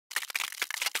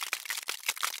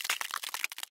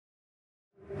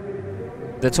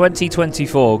The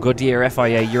 2024 Goodyear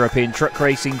FIA European Truck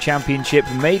Racing Championship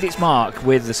made its mark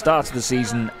with the start of the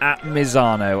season at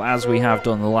Misano, as we have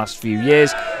done the last few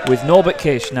years, with Norbert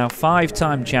Kish, now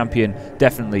 5-time champion,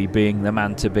 definitely being the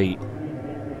man to beat.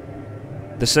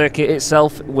 The circuit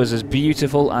itself was as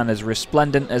beautiful and as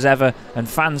resplendent as ever, and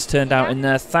fans turned out in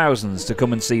their thousands to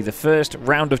come and see the first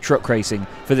round of truck racing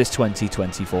for this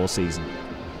 2024 season.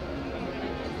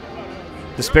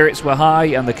 The spirits were high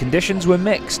and the conditions were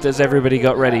mixed as everybody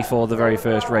got ready for the very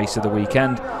first race of the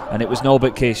weekend, and it was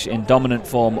Norbert Kish in dominant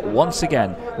form once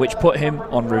again, which put him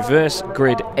on reverse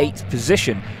grid 8th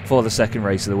position for the second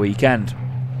race of the weekend.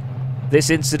 This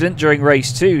incident during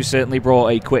race 2 certainly brought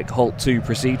a quick halt to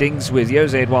proceedings, with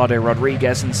Jose Eduardo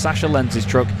Rodriguez and Sasha Lenz's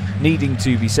truck needing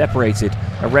to be separated.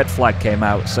 A red flag came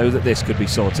out so that this could be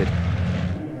sorted.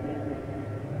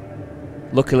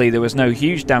 Luckily, there was no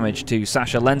huge damage to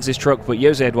Sasha Lenz's truck, but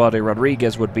Jose Eduardo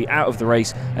Rodriguez would be out of the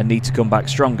race and need to come back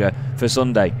stronger for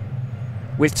Sunday.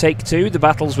 With take 2, the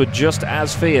battles were just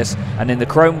as fierce, and in the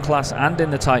Chrome class and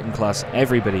in the Titan class,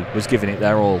 everybody was giving it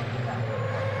their all.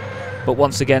 But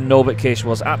once again, Norbert Kish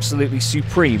was absolutely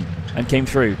supreme and came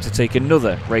through to take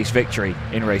another race victory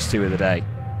in race 2 of the day.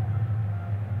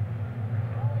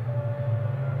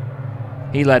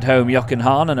 He led home Jochen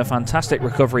Hahn and a fantastic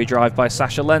recovery drive by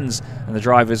Sasha Lenz, and the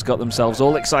drivers got themselves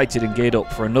all excited and geared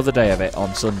up for another day of it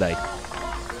on Sunday.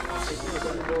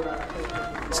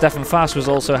 Stefan Fass was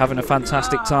also having a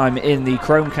fantastic time in the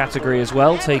Chrome category as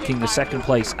well, taking the second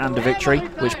place and a victory,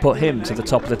 which put him to the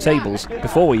top of the tables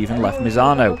before we even left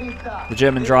Misano. The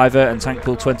German driver and Tank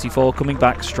Pool 24 coming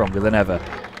back stronger than ever.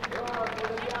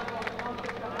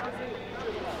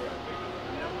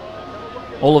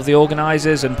 All of the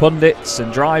organisers and pundits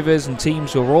and drivers and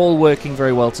teams were all working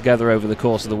very well together over the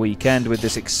course of the weekend with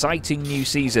this exciting new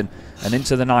season, and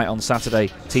into the night on Saturday,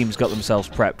 teams got themselves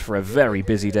prepped for a very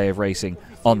busy day of racing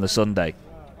on the Sunday.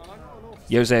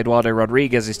 Jose Eduardo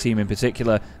Rodriguez's team in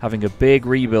particular having a big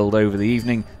rebuild over the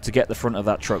evening to get the front of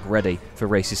that truck ready for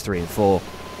races 3 and 4.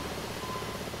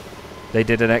 They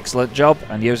did an excellent job,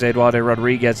 and Jose Eduardo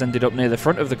Rodriguez ended up near the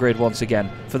front of the grid once again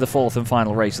for the 4th and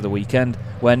final race of the weekend,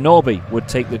 where Norby would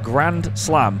take the Grand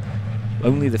Slam,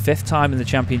 only the 5th time in the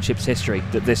championship's history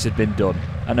that this had been done.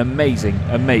 An amazing,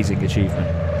 amazing achievement.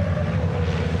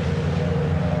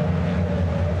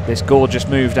 This gorgeous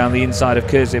move down the inside of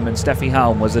Kurzim and Steffi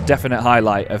Halm was a definite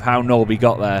highlight of how Norby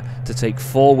got there to take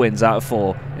 4 wins out of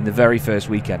 4 in the very first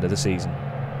weekend of the season.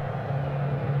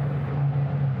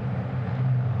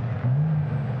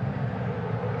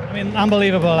 I mean,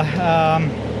 unbelievable.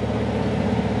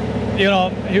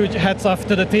 Huge hats off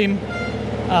to the team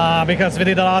because we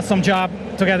did an awesome job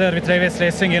together with Travis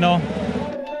Racing,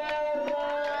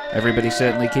 Everybody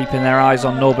certainly keeping their eyes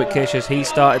on Norbert Kish as he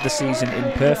started the season in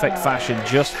perfect fashion,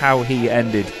 just how he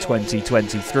ended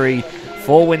 2023.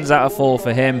 4 wins out of 4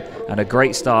 for him, and a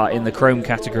great start in the Chrome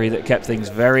category that kept things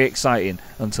very exciting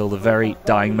until the very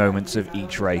dying moments of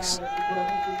each race.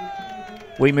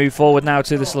 We move forward now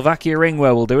to the Slovakia ring,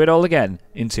 where we'll do it all again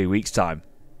in 2 weeks' time.